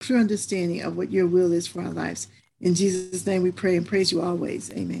true understanding of what your will is for our lives. In Jesus' name we pray and praise you always.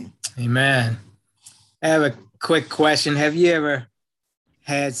 Amen. Amen. I have a quick question. Have you ever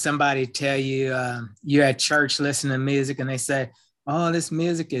had somebody tell you you're at church listening to music and they say, oh, this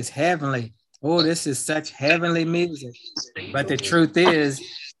music is heavenly. Oh, this is such heavenly music. But the truth is,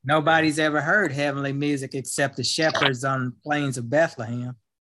 nobody's ever heard heavenly music except the shepherds on the plains of Bethlehem.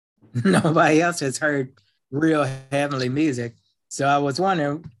 Nobody else has heard real heavenly music. So I was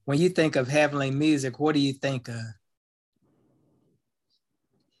wondering, when you think of heavenly music, what do you think of?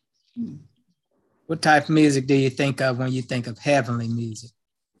 What type of music do you think of when you think of heavenly music?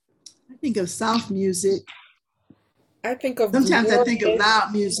 I think of soft music. Sometimes I think of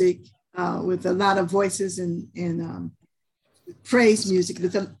loud music with a lot of voices and praise music.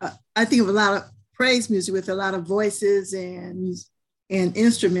 I think of a lot of praise music with a lot of voices and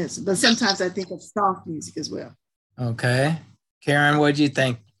instruments, but sometimes I think of soft music as well. Okay. Karen, what do you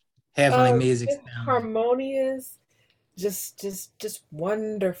think heavenly music sounds like? Harmonious, just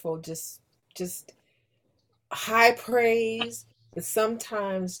wonderful, just high praise, but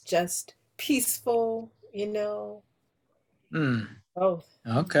sometimes just peaceful, Both.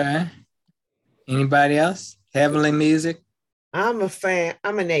 Okay. Anybody else? Heavenly music? I'm a fan.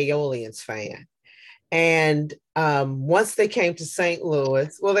 I'm an Aeolians fan. And once they came to St.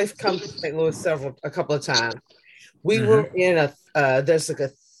 Louis, well, they've come to St. Louis a couple of times. We were in there's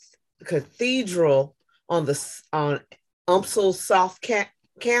a cathedral on UMSL South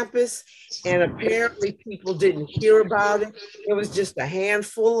campus, and apparently people didn't hear about it. It was just a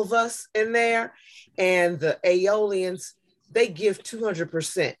handful of us in there, and the Aeolians, they give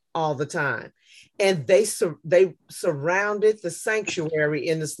 200% all the time. And they surrounded the sanctuary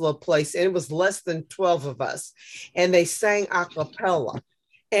in this little place, and it was less than 12 of us, and they sang a cappella,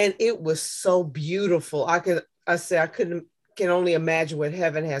 and it was so beautiful. I can only imagine what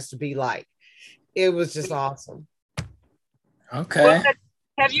heaven has to be like. It was just awesome. Okay. Well,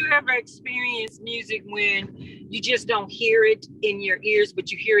 have you ever experienced music when you just don't hear it in your ears,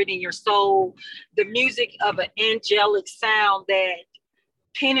 but you hear it in your soul? The music of an angelic sound that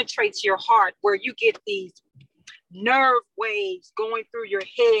penetrates your heart, where you get these nerve waves going through your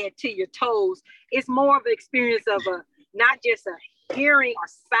head to your toes. It's more of an experience of not just a hearing or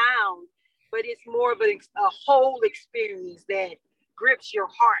sound, but it's more of a whole experience that grips your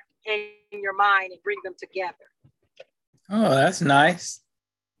heart and your mind and brings them together. Oh, that's nice.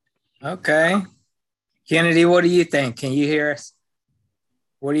 Okay. Kennedy, what do you think? Can you hear us?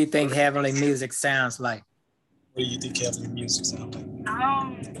 What do you think heavenly music sounds like? What do you think heavenly music sounds like?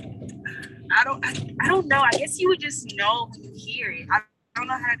 I don't know. I guess you would just know when you hear it. I don't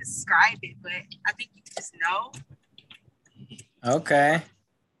know how to describe it, but I think you just know. Okay.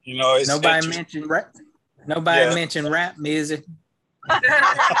 It's nobody mentioned rap. Mentioned rap music.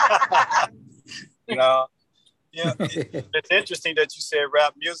 It's interesting that you said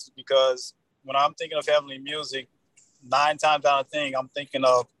rap music, because when I'm thinking of heavenly music, 9 times out of 10, I'm thinking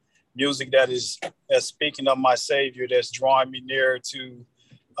of music that's speaking of my Savior, that's drawing me nearer to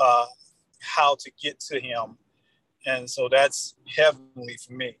how to get to Him, and so that's heavenly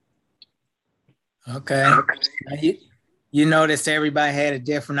for me. Okay. You notice everybody had a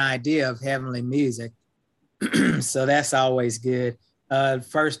different idea of heavenly music, so that's always good.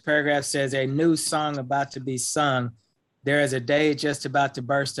 First paragraph says, a new song about to be sung. There is a day just about to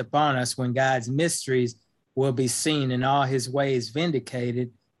burst upon us when God's mysteries will be seen and all His ways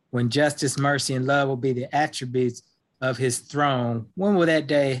vindicated, when justice, mercy, and love will be the attributes of His throne. When will that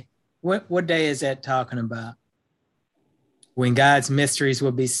day, what day is that talking about? When God's mysteries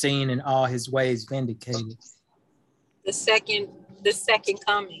will be seen and all His ways vindicated. The second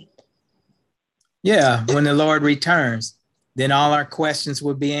coming. Yeah, when the Lord returns, then all our questions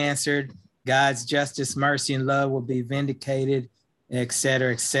will be answered. God's justice, mercy, and love will be vindicated, et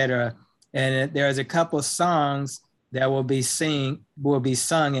cetera, et cetera. And there's a couple of songs that will be sung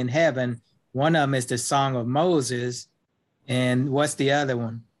in heaven. One of them is the Song of Moses. And what's the other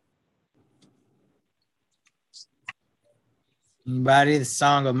one? Anybody? The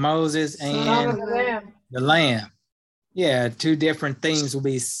Song of Moses and the Lamb. Yeah, 2 different things will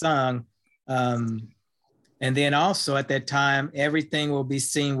be sung. And then also at that time, everything will be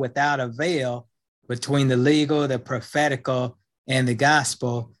seen without a veil between the legal, the prophetical, and the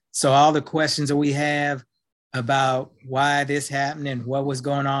gospel. So all the questions that we have about why this happened and what was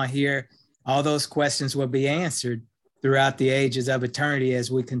going on here, all those questions will be answered throughout the ages of eternity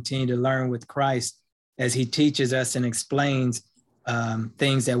as we continue to learn with Christ, as He teaches us and explains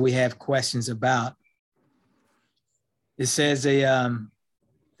things that we have questions about. It says the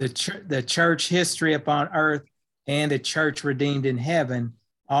church history upon earth and the church redeemed in heaven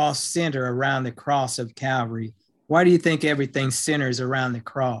all center around the cross of Calvary. Why do you think everything centers around the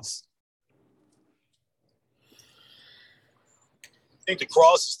cross? I think the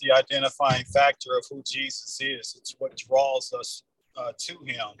cross is the identifying factor of who Jesus is. It's what draws us to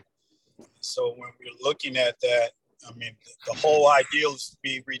him. So when we're looking at that, I mean, the whole ideal is to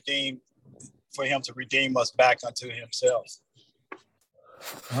be redeemed, for him to redeem us back unto himself.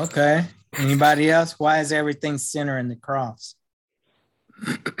 Okay. Anybody else? Why is everything centering the cross?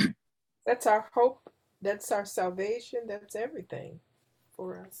 That's our hope. That's our salvation. That's everything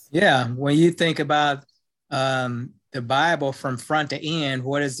for us. Yeah. When you think about the Bible from front to end,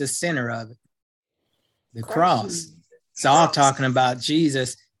 what is the center of it? The cross. It's all talking about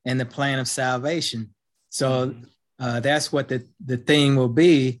Jesus and the plan of salvation. So that's what the thing will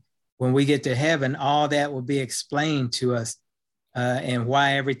be when we get to heaven. All that will be explained to us, and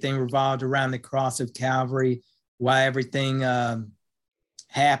why everything revolved around the cross of Calvary, why everything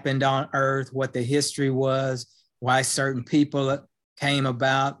happened on earth, what the history was, why certain people came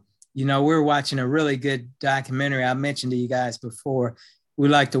about. You know, we're watching a really good documentary. I mentioned to you guys before. We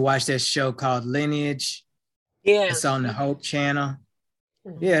like to watch that show called Lineage. Yeah. It's on the Hope Channel.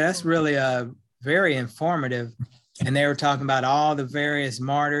 Yeah, that's really very informative. And they were talking about all the various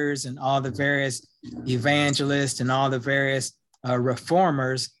martyrs and all the various evangelists and all the various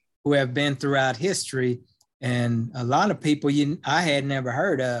reformers who have been throughout history. And a lot of people I had never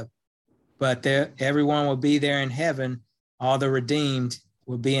heard of, but everyone will be there in heaven. All the redeemed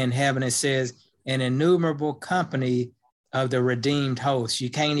will be in heaven. It says an innumerable company of the redeemed hosts. You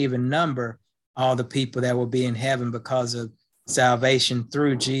can't even number all the people that will be in heaven because of salvation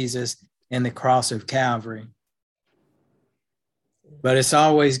through Jesus and the cross of Calvary. But it's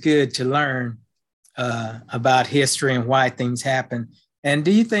always good to learn about history and why things happen. And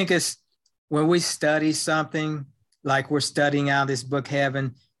do you think it's when we study something, like we're studying out this book,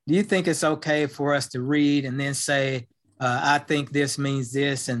 Heaven, do you think it's okay for us to read and then say, I think this means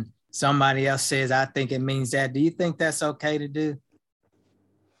this, and somebody else says, I think it means that? Do you think that's okay to do?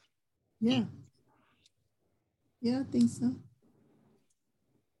 Yeah. Yeah, I think so.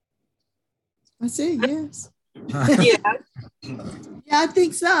 I say yes. Yeah. Yeah, I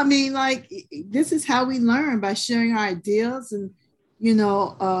think so. I mean, like, this is how we learn, by sharing our ideas and, you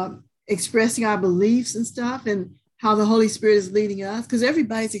know, expressing our beliefs and stuff, and how the Holy Spirit is leading us, because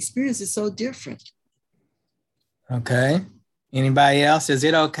everybody's experience is so different. Okay. Anybody else? Is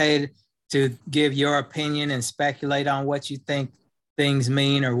it okay to give your opinion and speculate on what you think things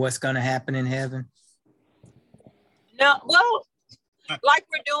mean or what's going to happen in heaven? No, well, like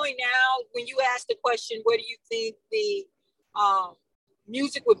we're doing now, when you ask the question, what do you think the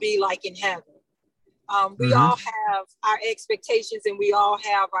music would be like in heaven? We all have our expectations, and we all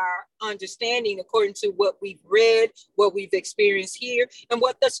have our understanding according to what we've read, what we've experienced here, and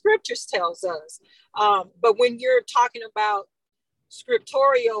what the scriptures tells us. But when you're talking about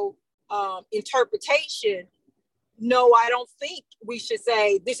scriptorial interpretation, no, I don't think we should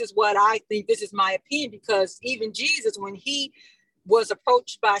say, this is what I think, this is my opinion, because even Jesus, when he was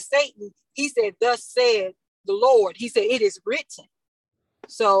approached by Satan, he said, thus said the Lord. He said, it is written.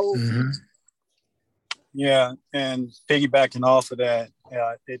 So yeah, and piggybacking off of that,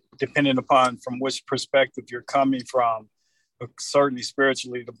 it depending upon from which perspective you're coming from, but certainly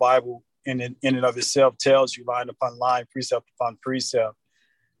spiritually, the Bible in and of itself tells you line upon line, precept upon precept.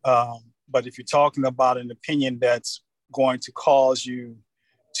 But if you're talking about an opinion that's going to cause you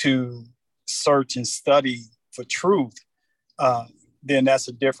to search and study for truth, then that's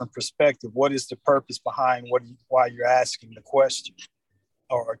a different perspective. What is the purpose behind why you're asking the question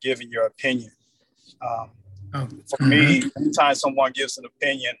or giving your opinion? For me, anytime someone gives an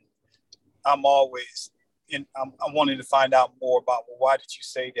opinion, I'm always I'm wanting to find out more about, well, why did you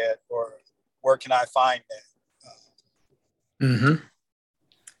say that, or where can I find that?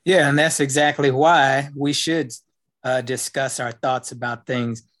 Yeah, and that's exactly why we should discuss our thoughts about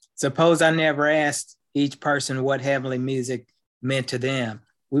things. Suppose I never asked each person what heavenly music meant to them.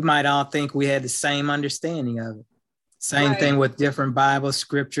 We might all think we had the same understanding of it. Same thing with different Bible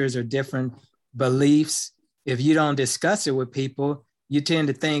scriptures or different beliefs. If you don't discuss it with people, you tend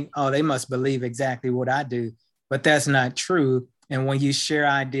to think, oh, they must believe exactly what I do. But that's not true. And when you share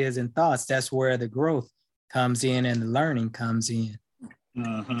ideas and thoughts, that's where the growth comes in and the learning comes in.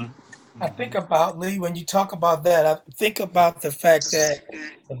 I think about, Lee, when you talk about that, I think about the fact that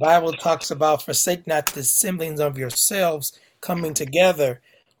the Bible talks about forsake not the assemblies of yourselves coming together.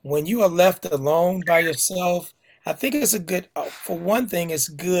 When you are left alone by yourself, I think it's a good, for one thing, it's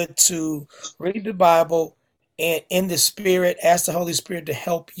good to read the Bible and in the Spirit, ask the Holy Spirit to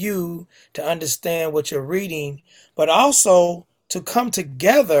help you to understand what you're reading, but also to come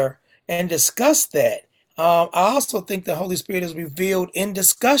together and discuss that. I also think the Holy Spirit is revealed in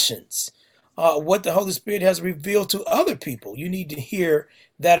discussions. What the Holy Spirit has revealed to other people, you need to hear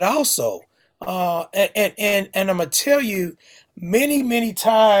that also. And I'm gonna tell you, many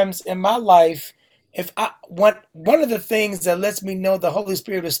times in my life, if I one of the things that lets me know the Holy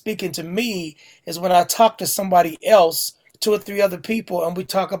Spirit is speaking to me is when I talk to somebody else, 2 or 3 other people, and we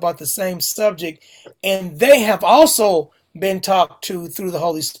talk about the same subject, and they have also been talked to through the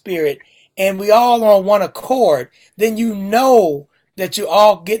Holy Spirit, and we all on one accord, then you know that you're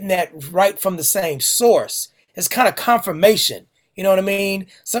all getting that right from the same source. It's kind of confirmation. You know what I mean?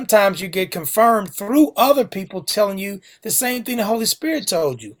 Sometimes you get confirmed through other people telling you the same thing the Holy Spirit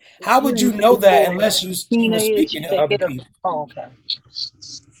told you. How would you know that unless you were speaking to other people? Oh, okay.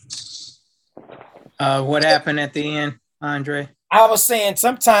 What happened at the end, Andre? I was saying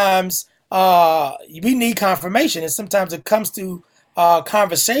sometimes we need confirmation, and sometimes it comes to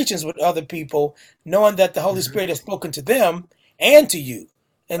conversations with other people, knowing that the Holy Spirit has spoken to them and to you.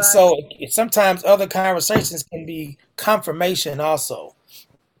 And so sometimes other conversations can be confirmation also.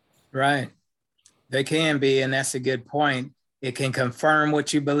 Right. They can be, and that's a good point. It can confirm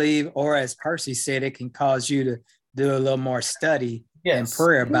what you believe, or as Percy said, it can cause you to do a little more study and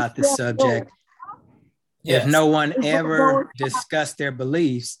prayer about the subject. If no one ever discussed their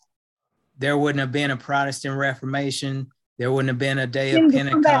beliefs, there wouldn't have been a Protestant Reformation. There wouldn't have been a day of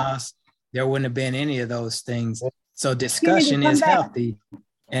Pentecost. There wouldn't have been any of those things. So discussion is healthy.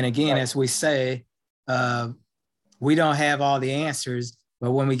 And again, as we say, we don't have all the answers,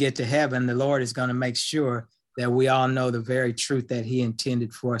 but when we get to heaven, the Lord is going to make sure that we all know the very truth that he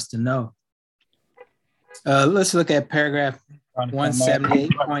intended for us to know. Let's look at paragraph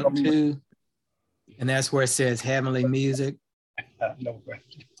 178.2. And that's where it says heavenly music. At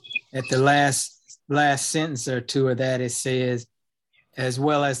the last sentence or two of that, it says, as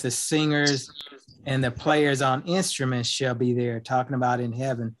well as the singers and the players on instruments shall be there, talking about in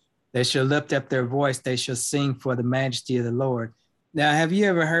heaven. They shall lift up their voice. They shall sing for the majesty of the Lord. Now, have you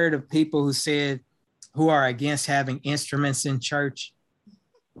ever heard of people who are against having instruments in church?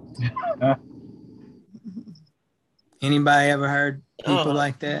 Anybody ever heard people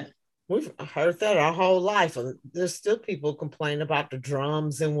like that? We've heard that our whole life. There's still people complain about the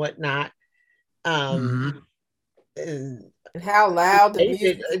drums and whatnot. And how loud the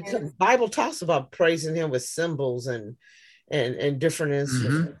music is. The Bible talks about praising him with cymbals and different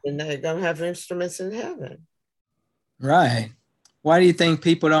instruments, and they're gonna have instruments in heaven. Right. Why do you think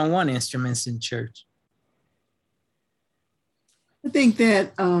people don't want instruments in church? I think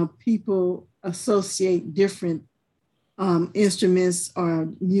that people associate different instruments or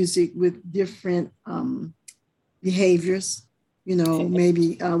music with different behaviors,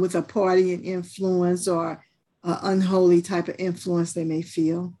 maybe with a party and influence or unholy type of influence they may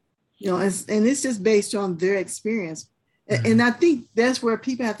feel, and it's just based on their experience. And I think that's where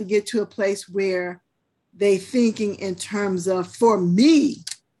people have to get to a place where they thinking in terms of, for me,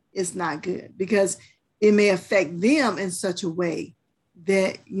 it's not good, because it may affect them in such a way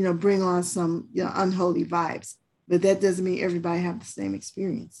that, bring on some unholy vibes. But that doesn't mean everybody have the same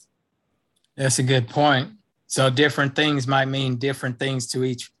experience. That's a good point. So different things might mean different things to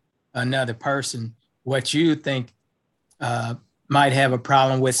each another person. What you think might have a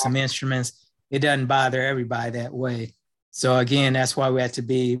problem with some instruments, it doesn't bother everybody that way. So again, that's why we have to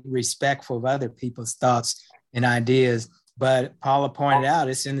be respectful of other people's thoughts and ideas. But Paula pointed out,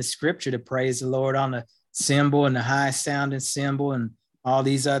 it's in the scripture to praise the Lord on the cymbal and the high sounding cymbal and all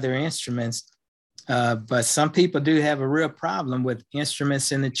these other instruments. But some people do have a real problem with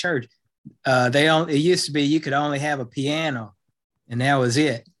instruments in the church. It used to be you could only have a piano and that was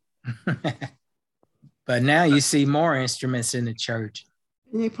it. But now you see more instruments in the church.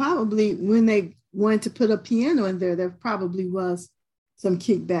 And they probably, when they wanted to put a piano in there probably was some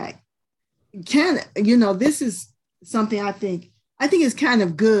kickback. This is something I think it's kind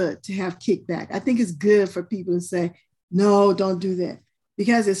of good to have kickback. I think it's good for people to say, no, don't do that,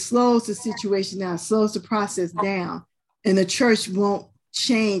 because it slows the situation down, slows the process down, and the church won't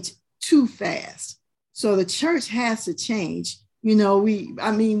change too fast. So the church has to change.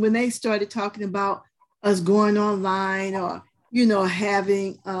 When they started talking about us going online or,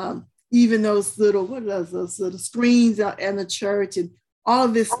 having even those little screens in the church and all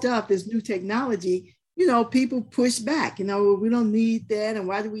of this stuff, this new technology, people push back, we don't need that. And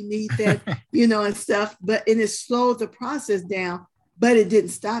why do we need that, and stuff, and it slowed the process down, but it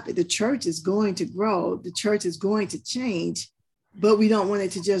didn't stop it. The church is going to grow. The church is going to change, but we don't want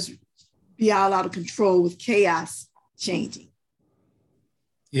it to just be all out of control with chaos changing.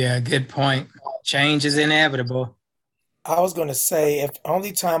 Yeah, good point. Change is inevitable. I was going to say, if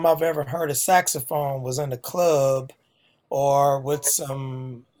only time I've ever heard a saxophone was in a club or with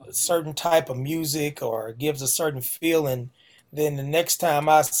some certain type of music or gives a certain feeling, then the next time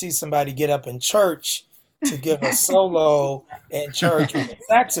I see somebody get up in church to give a solo in church with a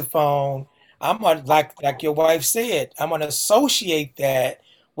saxophone, I'm gonna, like your wife said, I'm gonna associate that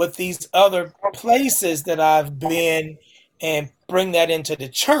with these other places that I've been and bring that into the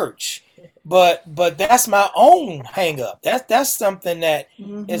church. But that's my own hang up. That's something that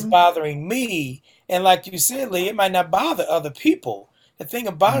is bothering me. And like you said, Lee, it might not bother other people. The thing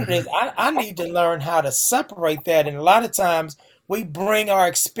about it is I need to learn how to separate that. And a lot of times we bring our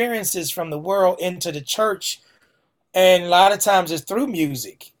experiences from the world into the church, and a lot of times it's through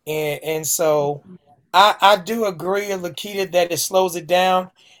music. And so I do agree, Lakita, that it slows it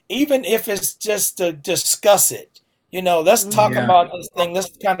down, even if it's just to discuss it. Let's talk Yeah. about this thing.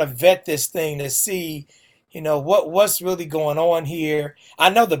 Let's kind of vet this thing to see, what's really going on here. I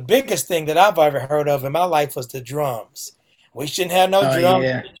know the biggest thing that I've ever heard of in my life was the drums. We shouldn't have no Oh, drums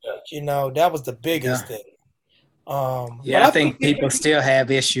yeah. in the church. That was the biggest Yeah. thing. Yeah, But I I think think people still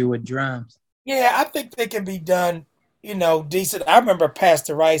have issue with drums. yeah, I think they can be done, decent. I remember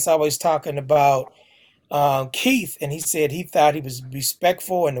Pastor Rice always talking about Keith, and he said he thought he was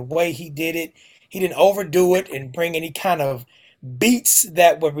respectful in the way he did it. He didn't overdo it and bring any kind of beats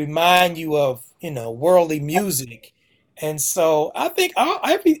that would remind you of, worldly music. And so I think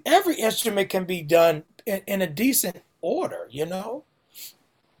every instrument can be done in a decent order. Yeah.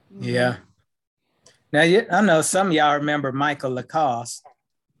 Now, I know some of y'all remember Michael Lacoste.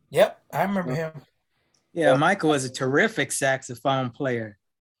 Yep, I remember him. Yeah, Michael was a terrific saxophone player.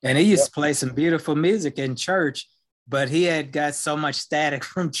 And he used to play some beautiful music in church, but he had got so much static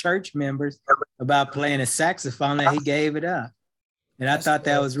from church members about playing a saxophone that he gave it up. And I thought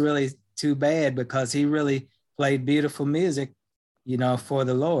that was really too bad, because he really played beautiful music, for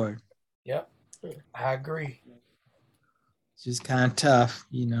the Lord. Yep, I agree. It's just kind of tough,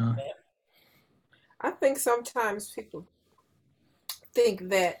 I think sometimes people think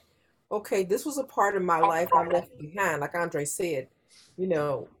that, okay, this was a part of my life I left behind, like Andre said,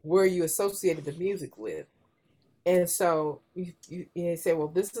 where you associated the music with. And so you say, well,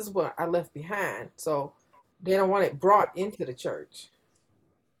 this is what I left behind. So they don't want it brought into the church.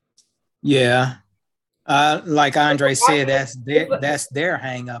 Yeah. Like Andre said, that's their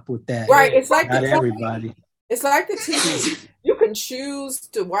hang up with that. Right. It's like not everybody. It's like the TV. You can choose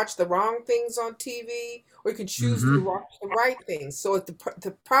to watch the wrong things on TV, or you can choose to watch the right things. So if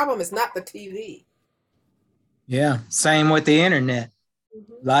the problem is not the TV. Yeah. Same with the internet.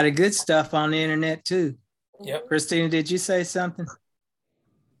 A lot of good stuff on the internet too. Yep. Christina, did you say something?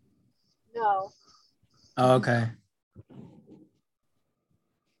 No. Oh, okay.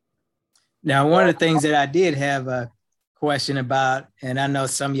 Now, one of the things that I did have a question about, and I know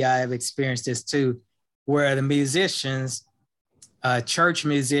some of y'all have experienced this too, where the musicians, church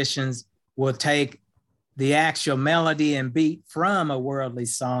musicians, will take the actual melody and beat from a worldly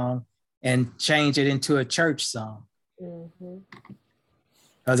song and change it into a church song.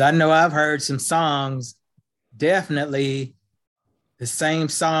 Because I know I've heard some songs, definitely the same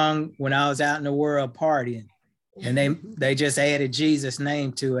song when I was out in the world partying, and they just added Jesus'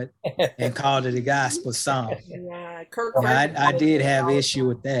 name to it and called it a gospel song. Yeah, I did have issue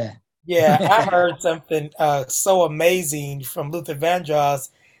with that. Yeah, I heard something so amazing from Luther Vandross.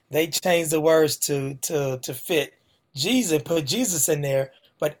 They changed the words to fit Jesus, put Jesus in there.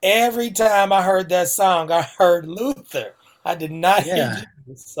 But every time I heard that song, I heard Luther. I did not hear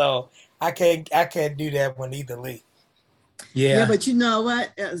Jesus. So I can't do that one either, Lee. Yeah, but you know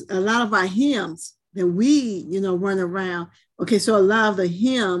what? A lot of our hymns that we, run around. Okay, so a lot of the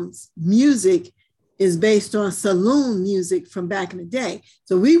hymns, music is based on saloon music from back in the day.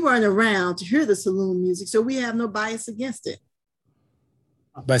 So we weren't around to hear the saloon music, so we have no bias against it.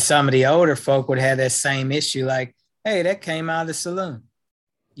 But some of the older folk would have that same issue, like, hey, that came out of the saloon.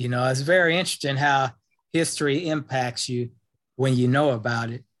 It's very interesting how history impacts you when you know about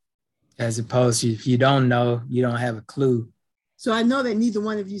it, as opposed to if you don't know, you don't have a clue. So I know that neither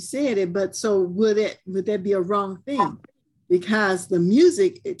one of you said it, but so would that be a wrong thing? Because the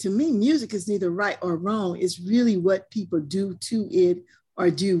music, to me, music is neither right or wrong. It's really what people do to it or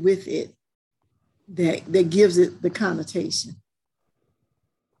do with it that gives it the connotation.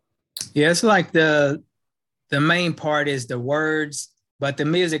 Yeah, it's like the main part is the words, but the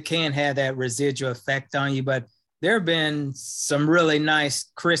music can have that residual effect on you. But there have been some really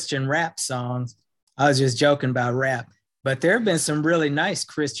nice Christian rap songs. I was just joking about rap, but there have been some really nice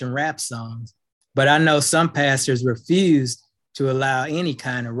Christian rap songs. But I know some pastors refuse to allow any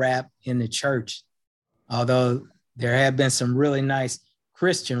kind of rap in the church, although there have been some really nice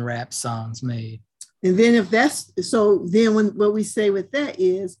Christian rap songs made. And then if that's so, then what we say with that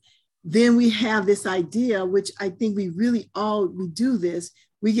is, then we have this idea, which I think we do this.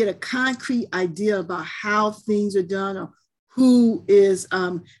 We get a concrete idea about how things are done, or who is,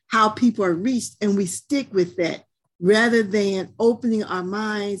 how people are reached, and we stick with that rather than opening our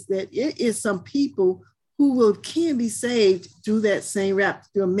minds that it is some people who can be saved through that same rap,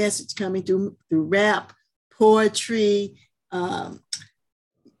 through a message coming through rap, poetry,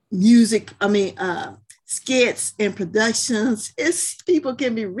 music, skits and productions. People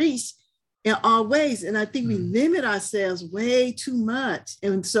can be reached in all ways. And I think we limit ourselves way too much.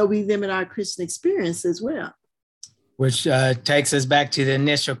 And so we limit our Christian experience as well. Which takes us back to the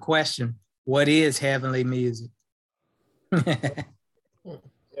initial question: what is heavenly music? Yeah,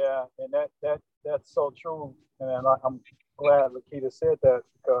 and that's so true. And I'm glad Lakita said that,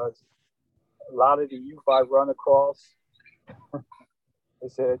 because a lot of the youth I run across, they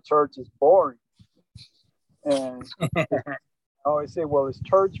said church is boring. And I always say, well, is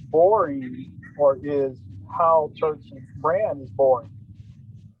church boring, or is how church ran is boring?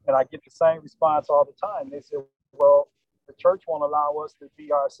 And I get the same response all the time. They say, well, the church won't allow us to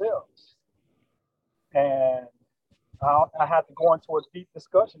be ourselves. And I had to go into a deep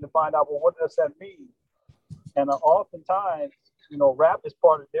discussion to find out, well, what does that mean? And oftentimes, rap is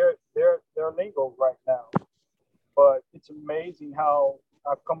part of their lingo right now. But it's amazing how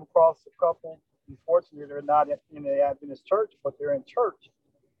I've come across a couple. Unfortunately, they're not in the Adventist church, but they're in church,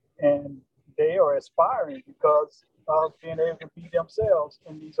 and they are aspiring because of being able to be themselves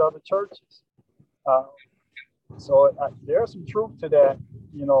in these other churches. So there's some truth to that,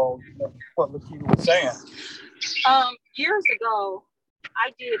 what Lakita was saying. Years ago,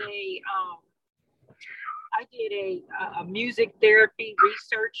 I did a music therapy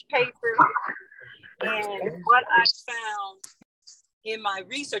research paper, and what I found in my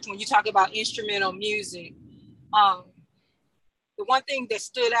research, when you talk about instrumental music, the one thing that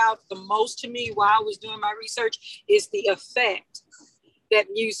stood out the most to me while I was doing my research is the effect that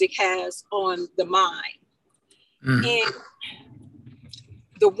music has on the mind. And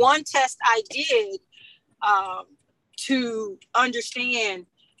the one test I did to understand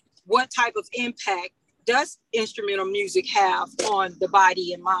what type of impact does instrumental music have on the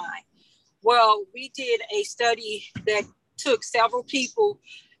body and mind. Well, we did a study that took several people,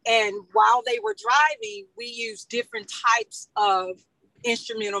 and while they were driving, we used different types of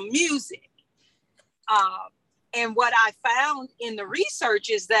instrumental music. And what I found in the research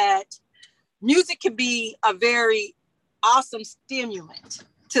is that music can be a very awesome stimulant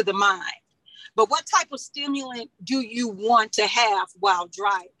to the mind. But what type of stimulant do you want to have while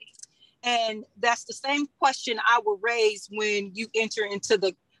driving? And that's the same question I will raise when you enter into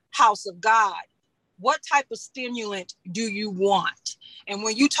the house of God. What type of stimulant do you want? And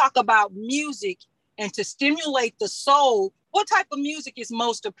when you talk about music and to stimulate the soul, what type of music is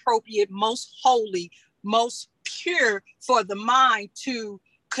most appropriate, most holy, most pure for the mind to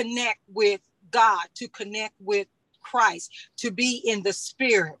connect with God, to connect with Christ, to be in the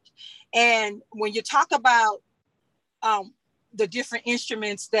spirit? And when you talk about the different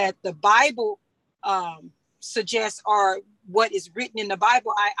instruments that the Bible suggests are what is written in the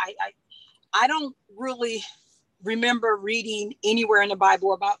Bible, I don't really remember reading anywhere in the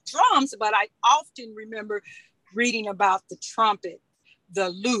Bible about drums, but I often remember reading about the trumpet, the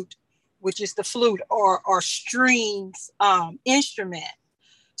lute, which is the flute or strings instrument.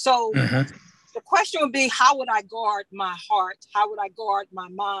 So the question would be, how would I guard my heart? How would I guard my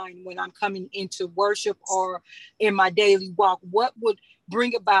mind when I'm coming into worship or in my daily walk? What would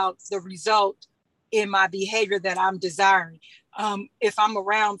bring about the result in my behavior that I'm desiring? If I'm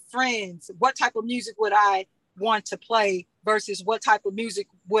around friends, what type of music would I want to play versus what type of music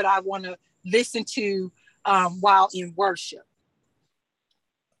would I want to listen to while in worship?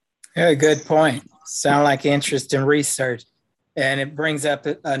 Yeah, good point. Sound like interest in research. And it brings up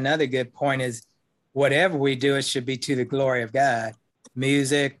another good point is whatever we do, it should be to the glory of God.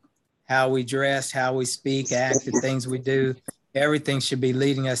 Music, how we dress, how we speak, act, the things we do, everything should be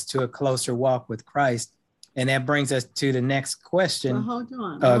leading us to a closer walk with Christ. And that brings us to the next question. Well, hold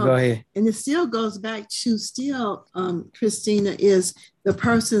on. Go ahead. And it still goes back to Christina, is the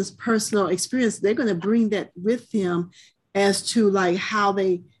person's personal experience. They're going to bring that with them as to like how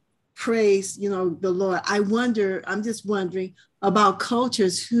they praise, the Lord. I'm just wondering about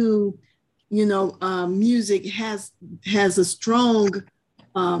cultures who, music has a strong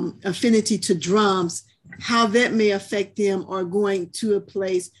affinity to drums, how that may affect them, or going to a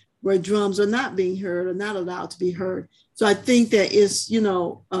place where drums are not being heard or not allowed to be heard. So I think that it's,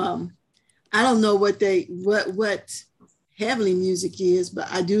 I don't know what heavenly music is, but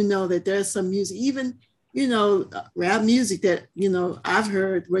I do know that there's some music, even, rap music that, I've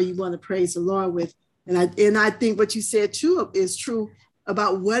heard where you want to praise the Lord with. And I think what you said too is true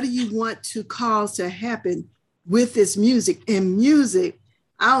about what do you want to cause to happen with this music. And music,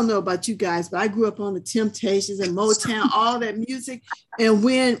 I don't know about you guys, but I grew up on the Temptations and Motown, all that music. And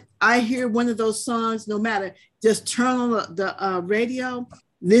when I hear one of those songs, no matter, just turn on the radio,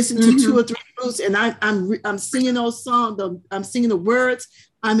 listen to two or three groups, and I'm singing those songs. I'm singing the words.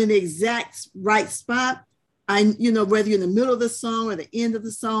 I'm in the exact right spot. Whether you're in the middle of the song or the end of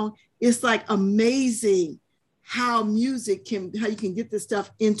the song, it's like amazing how you can get this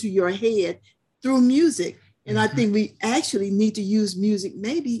stuff into your head through music. And I think we actually need to use music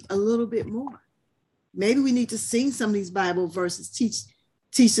maybe a little bit more. Maybe we need to sing some of these Bible verses, teach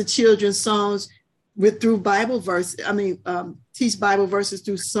the children songs through Bible verses. Teach Bible verses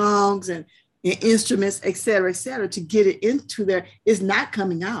through songs and instruments, et cetera, to get it into there. It's not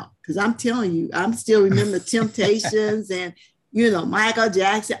coming out, because I'm telling you, I'm still remember the Temptations and, Michael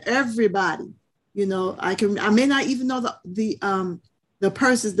Jackson, everybody, I may not even know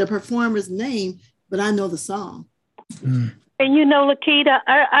the performer's name, but I know the song. And Lakita,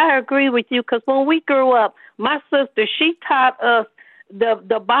 I agree with you, because when we grew up, my sister, she taught us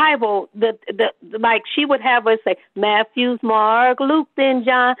the Bible, like she would have us say Matthew, Mark, Luke, then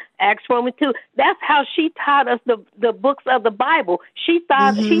John, Acts, Romans 2. That's how she taught us the books of the Bible. She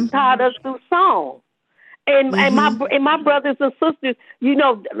taught us through song. And my brothers and sisters,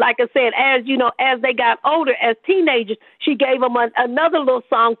 like I said, as they got older, as teenagers, she gave them another little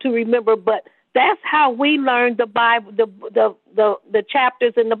song to remember. But that's how we learned the Bible, the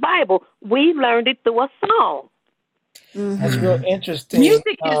chapters in the Bible. We learned it through a song. That's real interesting.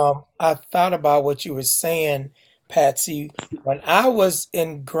 I thought about what you were saying, Patsy. When I was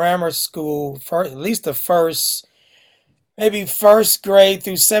in grammar school, at least the first grade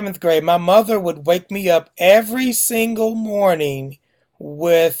through 7th grade, my mother would wake me up every single morning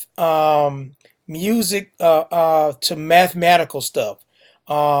with music to mathematical stuff.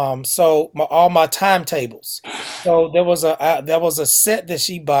 So all my timetables. So there was a set that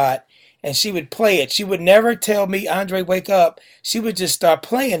she bought, and she would play it. She would never tell me, Andre, wake up. She would just start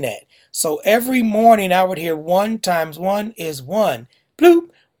playing that. So every morning I would hear 1 times 1 is 1.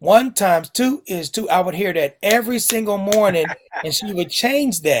 Bloop. 1 times 2 is 2. I would hear that every single morning, and she would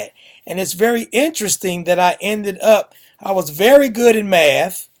change that. And it's very interesting that I was very good in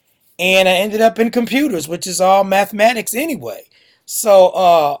math, and I ended up in computers, which is all mathematics anyway.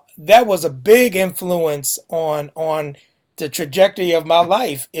 So that was a big influence on the trajectory of my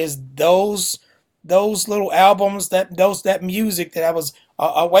life, is those little albums, that music that I was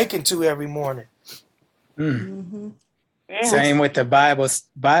awakened to every morning. Same with the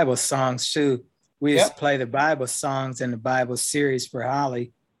Bible songs too. We used to play the Bible songs in the Bible series for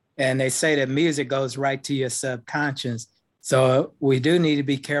Holly, and they say that music goes right to your subconscious. So we do need to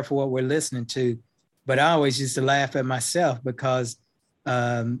be careful what we're listening to. But I always used to laugh at myself because,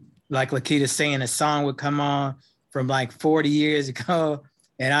 like Lakita's saying, a song would come on from like 40 years ago,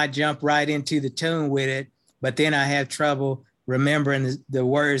 and I jump right into the tune with it. But then I have trouble remembering the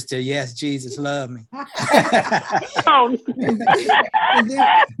words to "Yes, Jesus Loved Me." And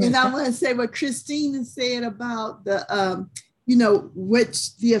I want to say what Christina said about the,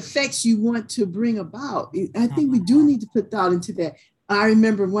 the effects you want to bring about. I think we do need to put thought into that. I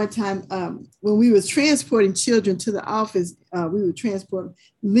remember one time when we was transporting children to the office,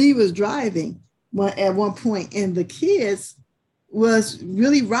 Lee was driving at one point, and the kids was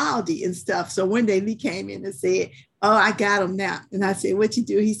really rowdy and stuff. So one day Lee came in and said, "Oh, I got him now." And I said, "What you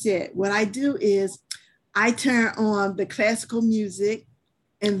do?" He said, "What I do is I turn on the classical music,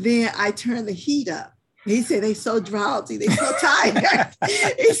 and then I turn the heat up." He said, "They so drowsy, they so tired."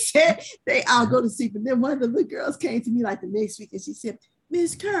 He said, "They all go to sleep." And then one of the little girls came to me like the next week, and she said,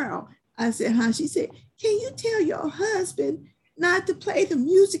 "Miss Carrell." I said, "Huh?" She said, "Can you tell your husband not to play the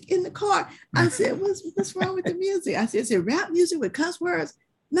music in the car?" I said, what's wrong with the music? I said, "Is it rap music with cuss words?"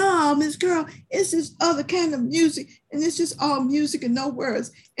 "No, Miss Girl, it's this other kind of music, and it's just all music and no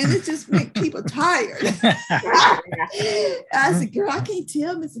words, and it just makes people tired." I said, "Girl, I can't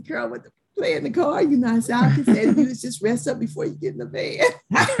tell Mr. Girl what to play in the car." I said, "I can say you just rest up before you get in the bed."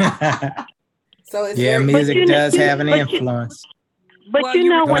 So it's music does have an influence. But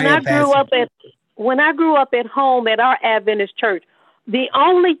when I grew up at home at our Adventist church, the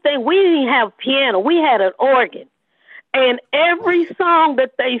only thing, we didn't have piano, we had an organ. And every song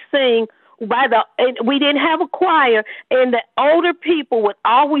that they sing and we didn't have a choir, and the older people would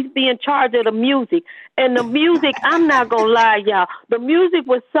always be in charge of the music. And the music, I'm not gonna lie, y'all, the music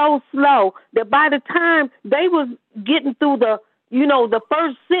was so slow that by the time they was getting through the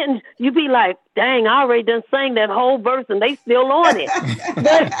first sentence, you'd be like, dang, I already done sang that whole verse and they still on it.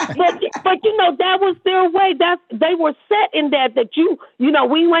 but that was their way. They were set in that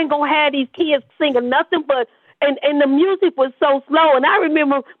we ain't gonna have these kids singing nothing but, and the music was so slow. And I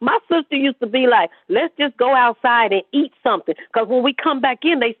remember my sister used to be like, let's just go outside and eat something, because when we come back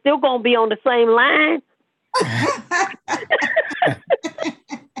in, they still gonna be on the same line.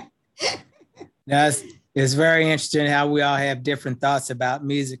 It's very interesting how we all have different thoughts about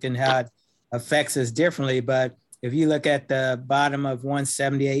music and how it affects us differently. But if you look at the bottom of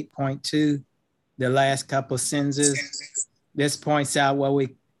 178.2, the last couple sentences, this points out what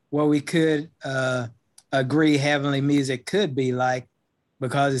we could agree heavenly music could be like,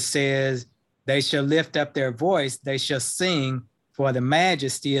 because it says, they shall lift up their voice, they shall sing for the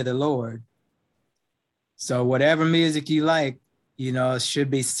majesty of the Lord. So whatever music you like, should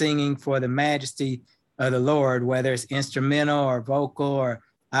be singing for the majesty of the Lord, whether it's instrumental or vocal or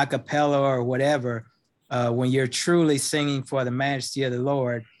a cappella or whatever. When you're truly singing for the majesty of the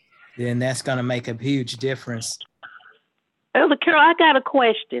Lord, then that's going to make a huge difference. Elder Carrell, I got a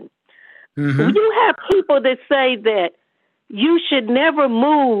question. Mm-hmm. You have people that say that you should never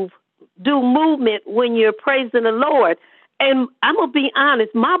do movement when you're praising the Lord. And I'm going to be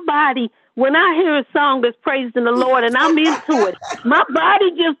honest, my body, when I hear a song that's praising the Lord and I'm into it, my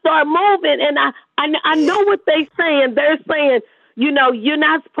body just start moving. And I know what they're saying. They're saying, you're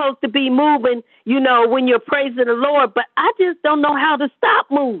not supposed to be moving, when you're praising the Lord, but I just don't know how to stop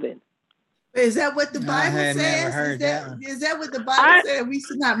moving. Is that what the Bible says? Is that what the Bible says? We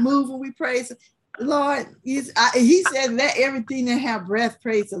should not move when we praise the Lord. He said, let everything that have breath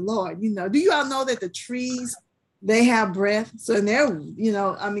praise the Lord. Do you all know that the trees, they have breath? So they're,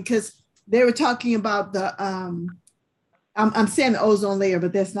 because they were talking about the, I'm saying the ozone layer,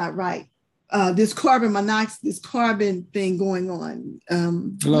 but that's not right. This carbon monoxide, this carbon thing going on.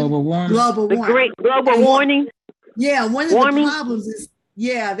 Global warming. The great global warming. Yeah, one of the problems is,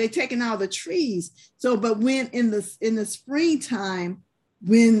 they're taking out the trees. So, but when in the springtime,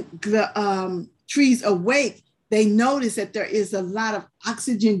 when the trees awake, they notice that there is a lot of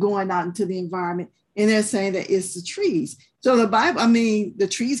oxygen going out into the environment, and they're saying that it's the trees. So the Bible, the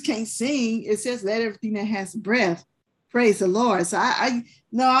trees can't sing. It says, let everything that has breath praise the Lord. So I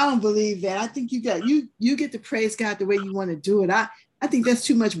don't believe that. I think you get to praise God the way you want to do it. I think that's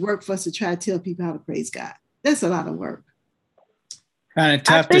too much work for us to try to tell people how to praise God. That's a lot of work. Kind of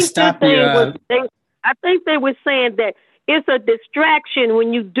tough to stop you. I think they were saying that it's a distraction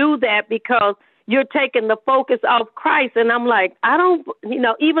when you do that, because you're taking the focus off Christ. And I'm like, I don't,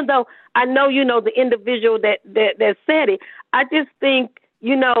 even though I know, the individual that said it, I just think,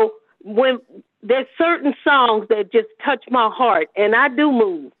 when there's certain songs that just touch my heart, and I do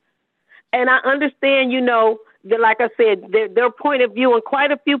move. And I understand, that, like I said, their point of view, and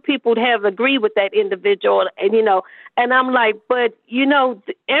quite a few people have agreed with that individual, and I'm like, but,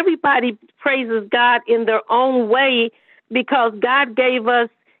 everybody praises God in their own way, because God gave us,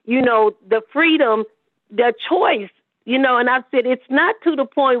 the freedom, the choice, and I said, it's not to the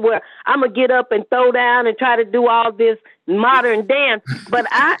point where I'm going to get up and throw down and try to do all this modern dance, but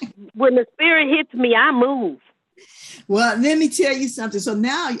when the Spirit hits me, I move. Well, let me tell you something. So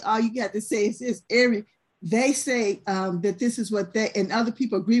now all you got to say is this: they say that this is what and other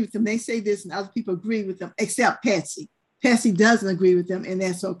people agree with them. They say this and other people agree with them, except Patsy. Patsy doesn't agree with them, and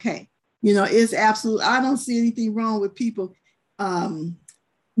that's okay. It's absolute. I don't see anything wrong with people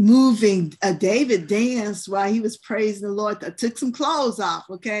moving. David danced while he was praising the Lord. Took some clothes off,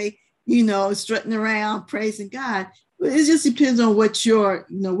 okay? Strutting around, praising God. It just depends on what's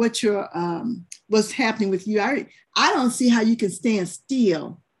happening with you. I don't see how you can stand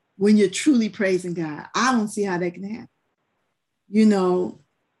still when you're truly praising God. I don't see how that can happen.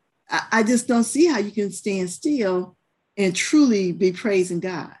 I just don't see how you can stand still and truly be praising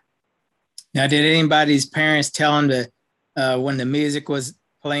God. Now, did anybody's parents tell them to, when the music was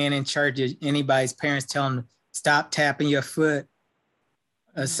playing in church, did anybody's parents tell them to stop tapping your foot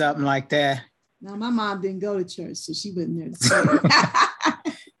or something like that? No, my mom didn't go to church, so she wasn't there to say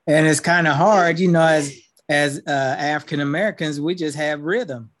it. And it's kind of hard, as African Americans, we just have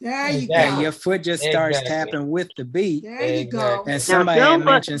rhythm. There you go. And your foot just starts tapping with the beat. There you go. And somebody had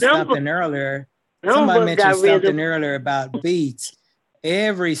mentioned something earlier. Somebody mentioned something earlier about beats.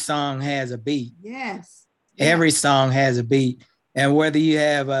 Every song has a beat. Yes. Every song has a beat. And whether you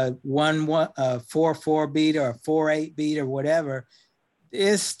have a 1-4-4 beat or a 4-8 beat or whatever,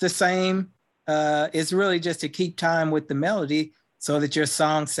 It's the same. It's really just to keep time with the melody so that your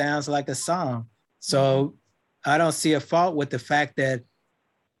song sounds like a song. So I don't see a fault with the fact that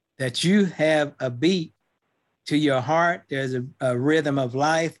you have a beat to your heart. There's a rhythm of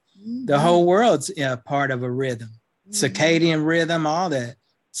life. The whole world's a part of a rhythm, circadian rhythm, all that.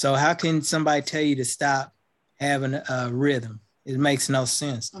 So how can somebody tell you to stop having a rhythm? It makes no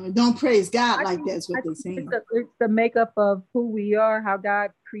sense. Don't praise God like that's what they're saying. It's the makeup of who we are, how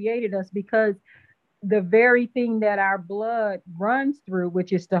God created us, because the very thing that our blood runs through,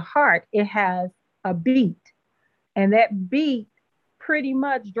 which is the heart, it has a beat. And that beat pretty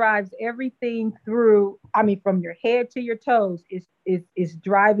much drives everything through. I mean, from your head to your toes is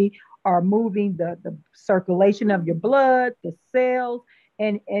driving or moving the circulation of your blood, the cells,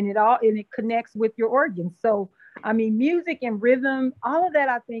 and it connects with your organs. So, I mean, music and rhythm, all of that,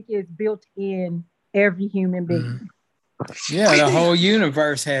 I think, is built in every human being. Yeah, the whole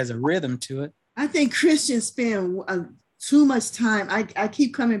universe has a rhythm to it. I think Christians spend too much time. I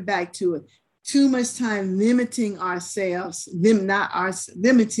keep coming back to it. Too much time limiting ourselves,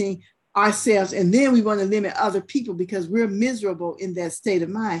 limiting ourselves, and then we want to limit other people because we're miserable in that state of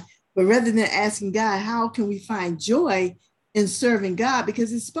mind. But rather than asking God, how can we find joy in serving God?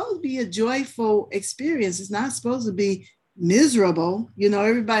 Because it's supposed to be a joyful experience. It's not supposed to be miserable. You know,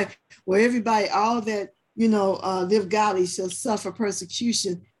 everybody, all that, you know, live godly shall suffer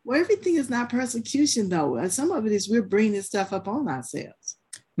persecution. Well, everything is not persecution, though. And some of it is we're bringing this stuff up on ourselves.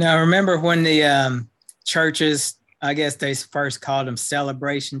 Now, remember when the churches, I guess they first called them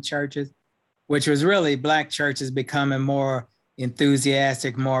celebration churches, which was really Black churches becoming more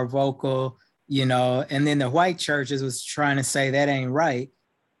enthusiastic, more vocal, you know, and then the white churches was trying to say that ain't right.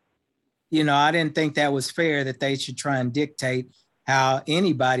 You know, I didn't think that was fair that they should try and dictate how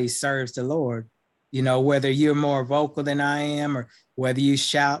anybody serves the Lord. You know, whether you're more vocal than I am or whether you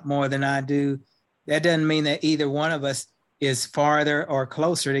shout more than I do, that doesn't mean that either one of us is farther or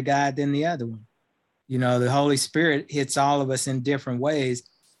closer to God than the other one. You know, the Holy Spirit hits all of us in different ways.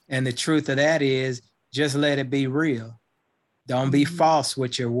 And the truth of that is just let it be real. Don't be false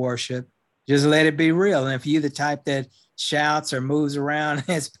with your worship. Just let it be real. And if you're the type that shouts or moves around,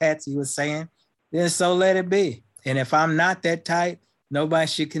 as Patsy was saying, then so let it be. And if I'm not that type, nobody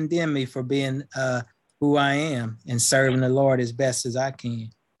should condemn me for being who I am and serving the Lord as best as I can,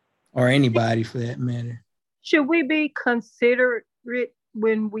 or anybody for that matter. Should we be considerate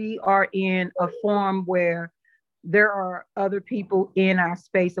when we are in a forum where there are other people in our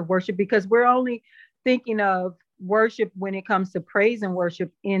space of worship? Because we're only thinking of worship when it comes to praise and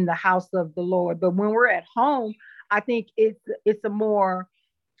worship in the house of the Lord. But when we're at home, I think it's a more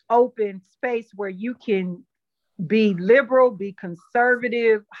open space where you can be liberal, be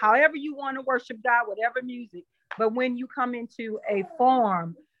conservative, however you want to worship God, whatever music. But when you come into a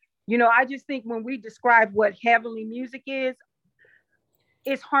forum, you know, I just think when we describe what heavenly music is,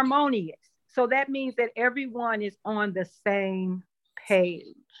 it's harmonious. So that means that everyone is on the same page.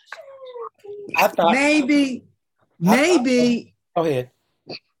 I thought maybe. Go ahead.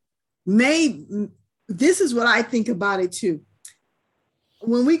 Maybe this is what I think about it too.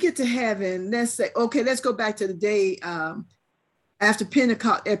 When we get to heaven, let's say, okay, let's go back to the day after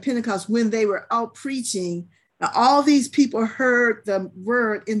Pentecost, at Pentecost, when they were out preaching. Now, all these people heard the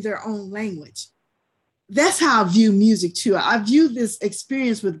word in their own language. That's how I view music too. I view this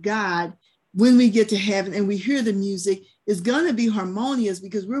experience with God when we get to heaven and we hear the music is going to be harmonious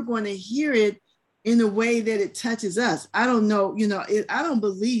because we're going to hear it in a way that it touches us. I don't know, you know,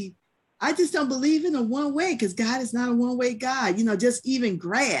 I just don't believe in a one way because God is not a one way God. You know, just even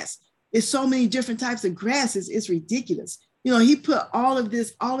grass. There's so many different types of grasses. It's ridiculous. You know, he put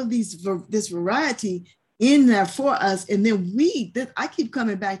this variety in there for us. And then I keep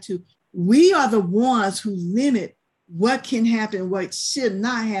coming back to, we are the ones who limit what can happen, what should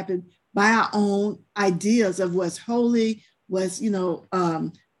not happen by our own ideas of what's holy, what's, you know,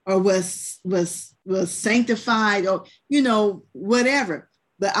 or was sanctified or, you know, whatever.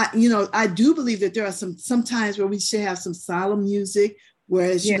 But I do believe that there are some times where we should have some solemn music,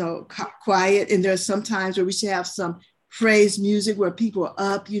 where it's, you know, quiet. And there are some times where we should have some praise music where people are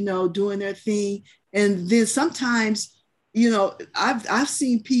up, you know, doing their thing. And then sometimes, you know, I've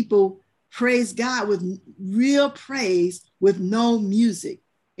seen people praise God with real praise with no music.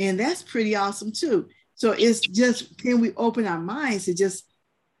 And that's pretty awesome too. So it's just, can we open our minds to just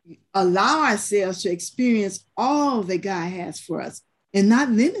allow ourselves to experience all that God has for us and not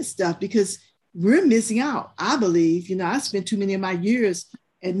limit stuff, because we're missing out. I believe, you know, I spent too many of my years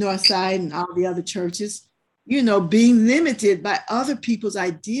at Northside and all the other churches, you know, being limited by other people's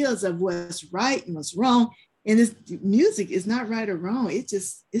ideas of what's right and what's wrong. And this music is not right or wrong.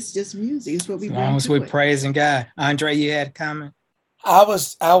 It's just music. It's what we As bring long as to we're it. praising God. Andre, you had a comment? I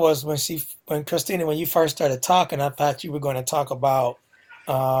was when Christina, when you first started talking, I thought you were going to talk about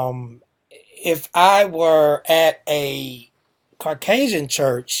if I were at a Caucasian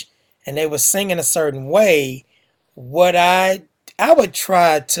church and they were singing a certain way, what I would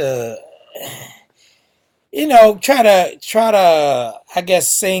try to, try to, I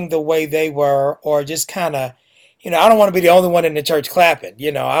guess, sing the way they were, or just kind of, I don't want to be the only one in the church clapping.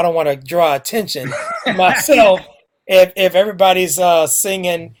 I don't want to draw attention to myself if everybody's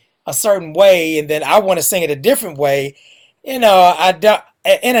singing a certain way and then I want to sing it a different way. I don't,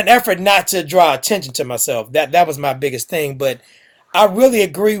 in an effort not to draw attention to myself. That was my biggest thing. But I really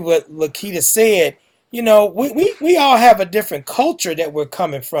agree with what Lakita said. We all have a different culture that we're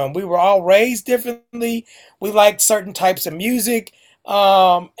coming from. We were all raised differently. We like certain types of music.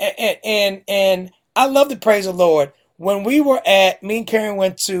 And I love to praise the Lord. When me and Karen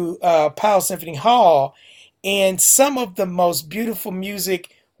went to Powell Symphony Hall, and some of the most beautiful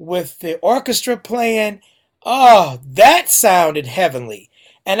music with the orchestra playing, oh, that sounded heavenly.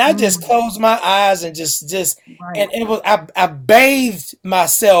 And I just closed my eyes and just Right. and it was I bathed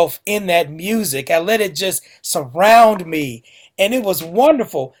myself in that music. I let it just surround me, and it was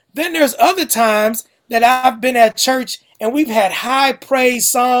wonderful. Then there's other times that I've been at church and we've had high praise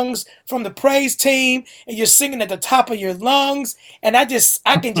songs from the praise team, and you're singing at the top of your lungs, and I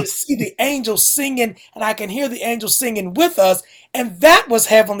can just see the angels singing, and I can hear the angels singing with us, and that was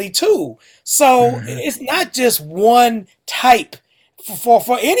heavenly too. So it's not just one type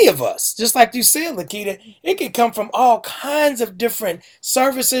for any of us. Just like you said, Lakita, it can come from all kinds of different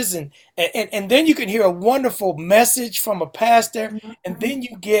services, and then you can hear a wonderful message from a pastor, and then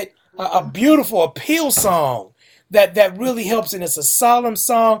you get a beautiful appeal song that really helps, and it's a solemn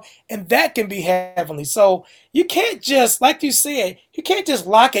song, and that can be heavenly. So you can't just, like you said, you can't just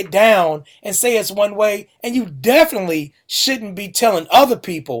lock it down and say it's one way, and you definitely shouldn't be telling other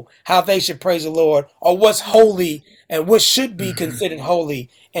people how they should praise the Lord or what's holy and what should be considered holy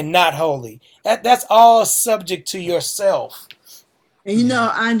and not holy. That's all subject to yourself. And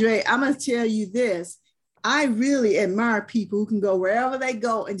Andre, I'm going to tell you this. I really admire people who can go wherever they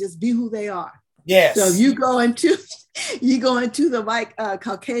go and just be who they are. Yes. So if you go into the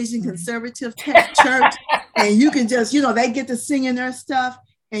Caucasian conservative church, and you can just, they get to singing their stuff,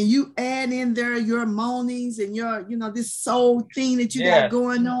 and you add in there your moanings and your, this soul thing that you got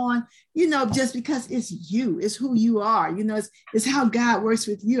going on, just because it's you, it's who you are, it's how God works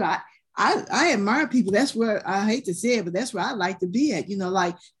with you. I admire people. That's where, I hate to say it, but that's where I like to be at,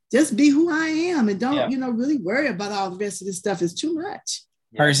 like, just be who I am, and don't, really worry about all the rest of this stuff. It's too much.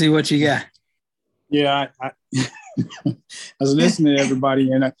 Percy, what you got? Yeah, I was listening to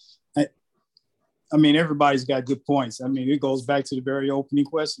everybody, and I mean, everybody's got good points. I mean, it goes back to the very opening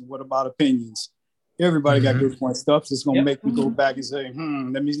question. What about opinions? Everybody got good points. Stuff that's going to make me go back and say,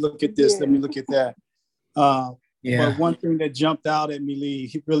 let me look at this. Let me look at that. But one thing that jumped out at me, Lee,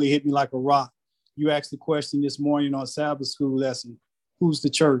 it really hit me like a rock. You asked the question this morning on Sabbath school lesson, who's the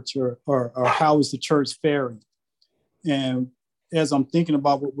church, or how is the church faring? And as I'm thinking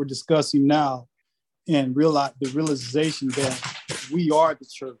about what we're discussing now, and realize the realization that we are the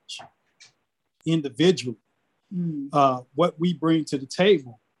church individually, what we bring to the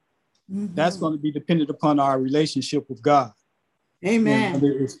table, that's going to be dependent upon our relationship with God. Amen.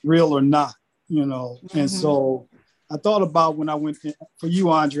 Whether it's real or not, And so I thought about when I went for you,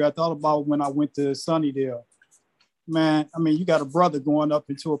 Andre, I thought about when I went to Sunnydale. Man, I mean, you got a brother going up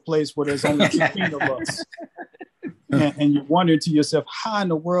into a place where there's only 15 of us. And you're wondering to yourself, how in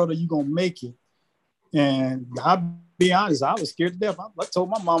the world are you going to make it? And I'll be honest, I was scared to death. I told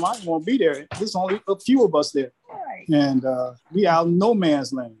my mom I didn't want to be there. There's only a few of us there. Right. And we out in no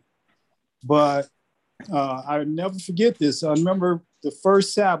man's land. But I never forget this. I remember the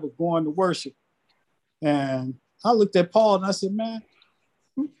first Sabbath going to worship. And I looked at Paul and I said, man,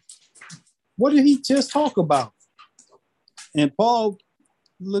 what did he just talk about? And Paul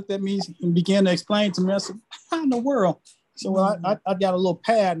looked at me and began to explain to me. I said, how in the world? So I got a little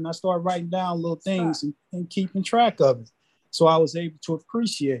pad and I started writing down little things and keeping track of it. So I was able to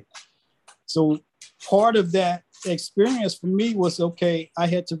appreciate. So part of that experience for me was, okay, I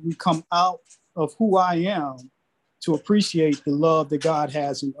had to come out of who I am to appreciate the love that God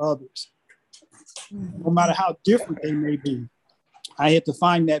has in others. No matter how different they may be, I had to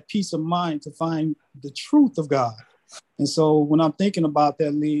find that peace of mind to find the truth of God. And so when I'm thinking about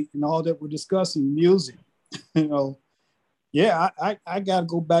that, Lee, and all that we're discussing, music, I got to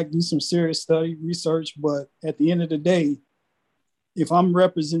go back and do some serious study, research. But at the end of the day, if I'm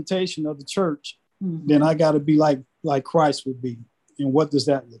representation of the church, then I got to be like Christ would be. And what does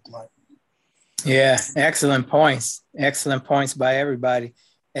that look like? Yeah, excellent points. Excellent points by everybody.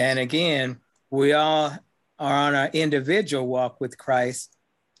 And again, we all are on our individual walk with Christ.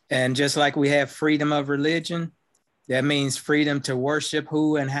 And just like we have freedom of religion, that means freedom to worship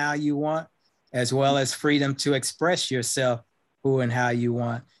who and how you want, as well as freedom to express yourself who and how you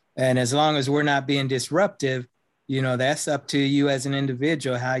want. And as long as we're not being disruptive, that's up to you as an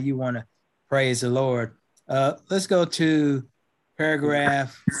individual, how you want to praise the Lord. Let's go to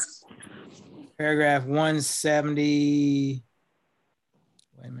paragraph 170.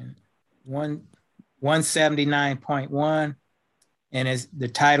 Wait a minute. 179.1. And the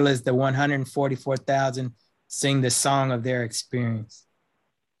title is The 144,000 Sing the Song of Their Experience.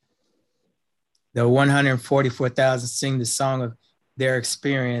 The 144,000 sing the song of their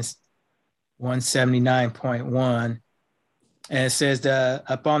experience, 179.1. And it says,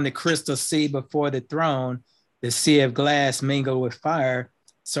 upon the crystal sea before the throne, the sea of glass mingled with fire,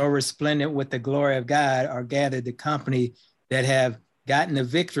 so resplendent with the glory of God, are gathered the company that have gotten the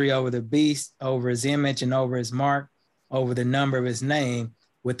victory over the beast, over his image and over his mark, over the number of his name.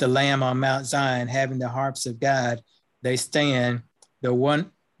 With the Lamb on Mount Zion, having the harps of God, they stand, the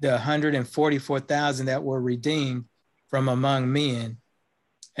 144,000 that were redeemed from among men.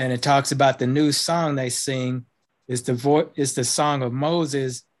 And it talks about the new song they sing. It's the song of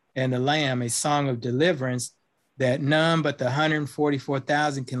Moses and the Lamb, a song of deliverance that none but the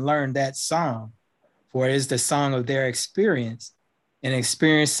 144,000 can learn that song, for it is the song of their experience, an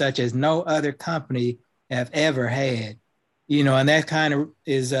experience such as no other company have ever had. And that kind of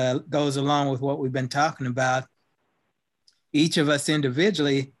goes along with what we've been talking about. Each of us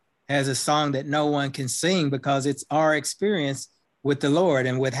individually has a song that no one can sing because it's our experience with the Lord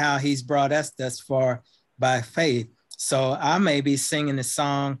and with how he's brought us thus far by faith. So I may be singing a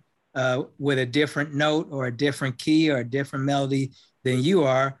song with a different note or a different key or a different melody than you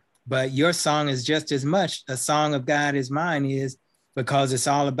are, but your song is just as much a song of God as mine is, because it's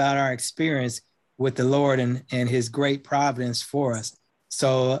all about our experience with the Lord and his great providence for us.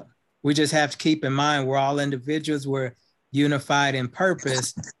 So we just have to keep in mind we're all individuals. We're unified in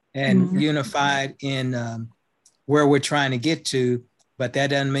purpose and unified in where we're trying to get to, but that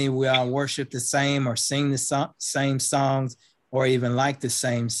doesn't mean we all worship the same or sing the same songs or even like the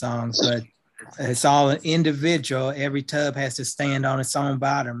same songs, but it's all an individual. Every tub has to stand on its own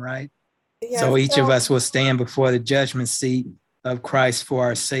bottom, right? Yeah, so each of us will stand before the judgment seat of Christ for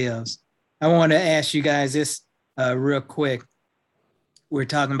ourselves. I want to ask you guys this real quick. We're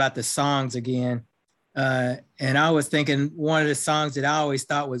talking about the songs again. And I was thinking one of the songs that I always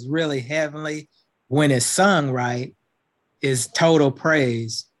thought was really heavenly when it's sung right is Total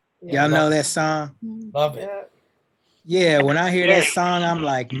Praise. Y'all know that song? Love it. Yeah, when I hear that song, I'm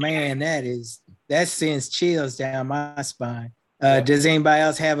like, man, that sends chills down my spine. Does anybody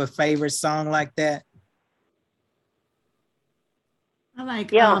else have a favorite song like that? I like,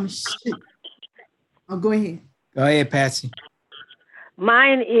 go ahead. Go ahead, Patsy.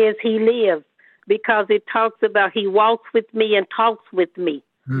 Mine is He Lives, because it talks about he walks with me and talks with me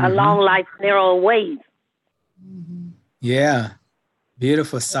along life's narrow ways. Yeah,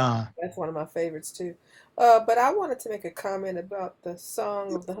 beautiful song. That's one of my favorites too. But I wanted to make a comment about the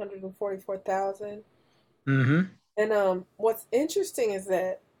song of the 144,000. And what's interesting is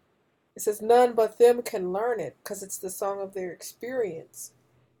that it says none but them can learn it because it's the song of their experience.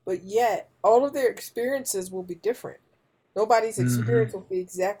 But yet, all of their experiences will be different. Nobody's experience will be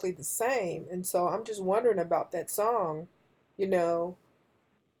exactly the same. And so I'm just wondering about that song,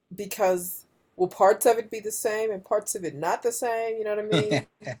 because will parts of it be the same and parts of it not the same? You know what I mean?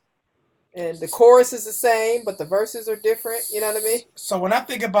 And the chorus is the same, but the verses are different. You know what I mean? So when I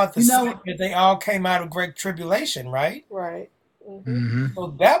think about the segment, they all came out of great tribulation, right? Right.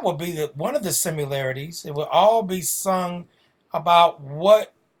 So that will be one of the similarities. It will all be sung about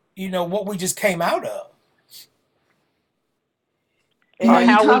what we just came out of. And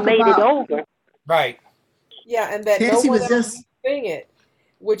how we made it over. Right. Yeah, and that no one else can sing it,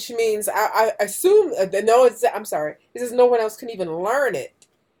 which means I assume I'm sorry. It says no one else can even learn it.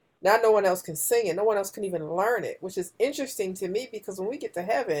 Not no one else can sing it. No one else can even learn it, which is interesting to me because when we get to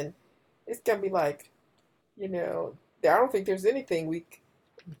heaven, it's gonna be like, I don't think there's anything we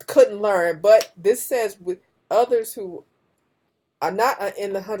couldn't learn. But this says with others who are not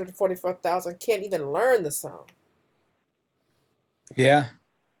in the 144,000 can't even learn the song. Yeah,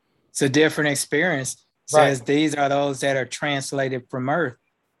 it's a different experience. It says these are those that are translated from earth,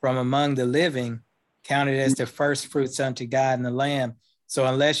 from among the living, counted as the first fruits unto God and the Lamb. So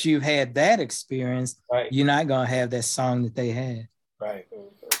unless you've had that experience, you're not going to have that song that they had. Right.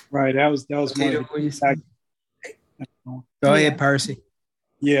 Right. That was one of the key factors. Go ahead, Percy.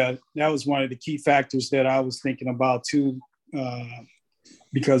 Yeah, that was one of the key factors that I was thinking about too.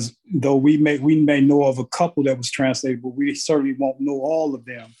 Because though we may know of a couple that was translated, but we certainly won't know all of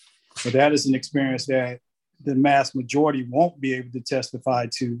them. But that is an experience that the mass majority won't be able to testify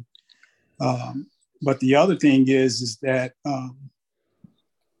to. But the other thing is that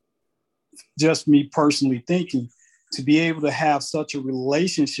just me personally thinking, to be able to have such a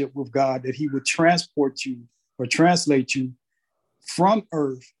relationship with God that he would transport you or translate you from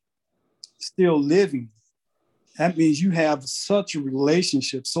earth, still living, that means you have such a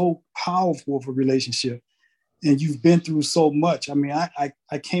relationship, so powerful of a relationship, and you've been through so much. I mean,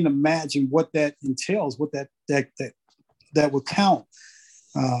 I can't imagine what that entails, what that would count.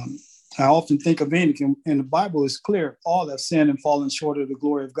 I often think of Enoch, and the Bible is clear, all have sinned and fallen short of the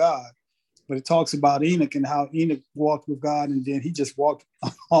glory of God. But it talks about Enoch and how Enoch walked with God, and then he just walked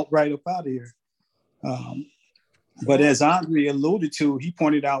right up out of here. But as Andre alluded to, he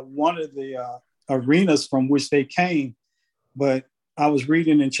pointed out one of the arenas from which they came. But I was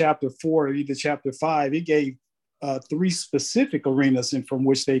reading in chapter 4, either chapter 5, it gave 3 specific arenas from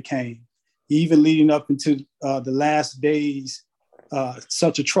which they came, even leading up into the last days,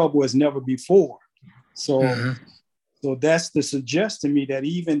 such a trouble as never before. So, so that's to suggest to me that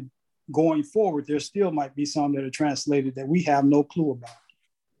even going forward, there still might be some that are translated that we have no clue about.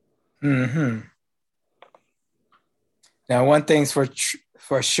 Mm-hmm. Now, one thing's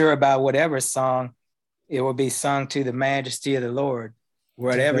for sure about whatever song, it will be sung to the majesty of the Lord.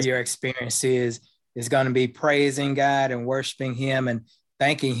 Whatever your experience is going to be praising God and worshiping him and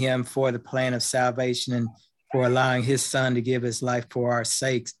thanking him for the plan of salvation and for allowing his son to give his life for our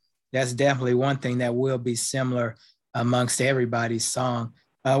sakes. That's definitely one thing that will be similar amongst everybody's song.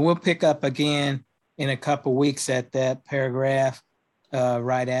 We'll pick up again in a couple weeks at that paragraph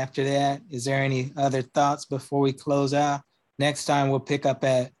right after that. Is there any other thoughts before we close out? Next time we'll pick up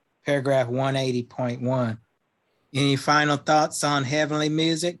at paragraph 180.1. Any final thoughts on heavenly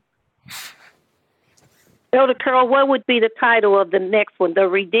music? Elder Carrell, what would be the title of the next one? The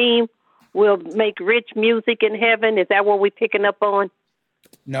Redeemed will make rich music in heaven. Is that what we're picking up on?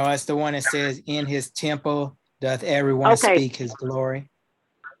 No, it's the one that says, in his temple doth everyone speak his glory.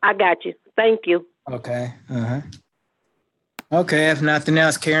 I got you. Thank you. Okay. Okay, if nothing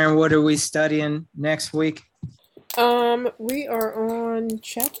else, Karen, what are we studying next week? We are on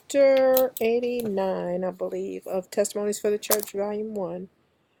chapter 89, I believe, of Testimonies for the Church, Volume 1.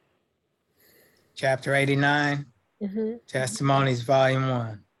 Chapter 89, Testimonies, Volume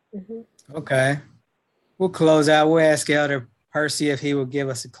 1. Okay. We'll close out. We'll ask Elder Percy if he will give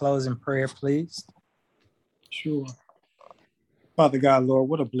us a closing prayer, please. Sure. Father God, Lord,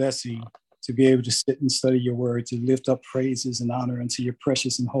 what a blessing to be able to sit and study your word, to lift up praises and honor unto your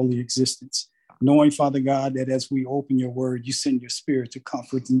precious and holy existence. Knowing, Father God, that as we open your word, you send your spirit to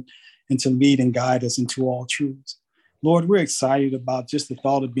comfort and to lead and guide us into all truths. Lord, we're excited about just the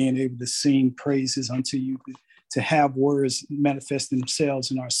thought of being able to sing praises unto you, to have words manifest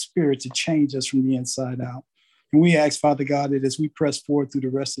themselves in our spirit to change us from the inside out. And we ask, Father God, that as we press forward through the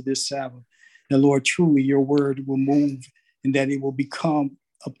rest of this Sabbath, that, Lord, truly your word will move and that it will become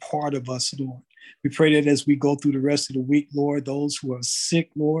a part of us, Lord. We pray that as we go through the rest of the week, Lord, those who are sick,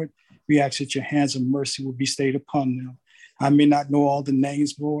 Lord, we ask that your hands of mercy will be stayed upon them. I may not know all the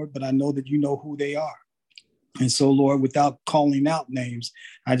names, Lord, but I know that you know who they are. And so, Lord, without calling out names,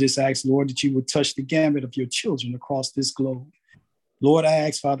 I just ask, Lord, that you would touch the gamut of your children across this globe. Lord, I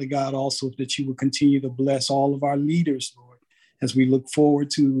ask, Father God, also that you would continue to bless all of our leaders, Lord, as we look forward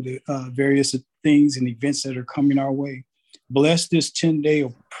to the various things and events that are coming our way. Bless this 10-day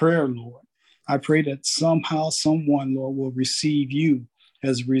of prayer, Lord. I pray that somehow, someone, Lord, will receive you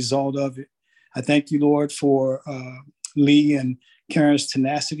as a result of it. I thank you, Lord, for Lee and Karen's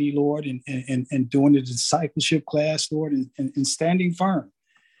tenacity, Lord, and doing the discipleship class, Lord, and standing firm.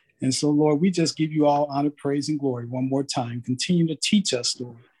 And so, Lord, we just give you all honor, praise, and glory one more time. Continue to teach us,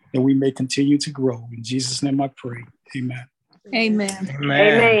 Lord, that we may continue to grow. In Jesus' name I pray. Amen. Amen.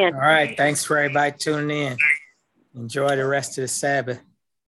 Amen. All right. Thanks for everybody tuning in. Enjoy the rest of the Sabbath.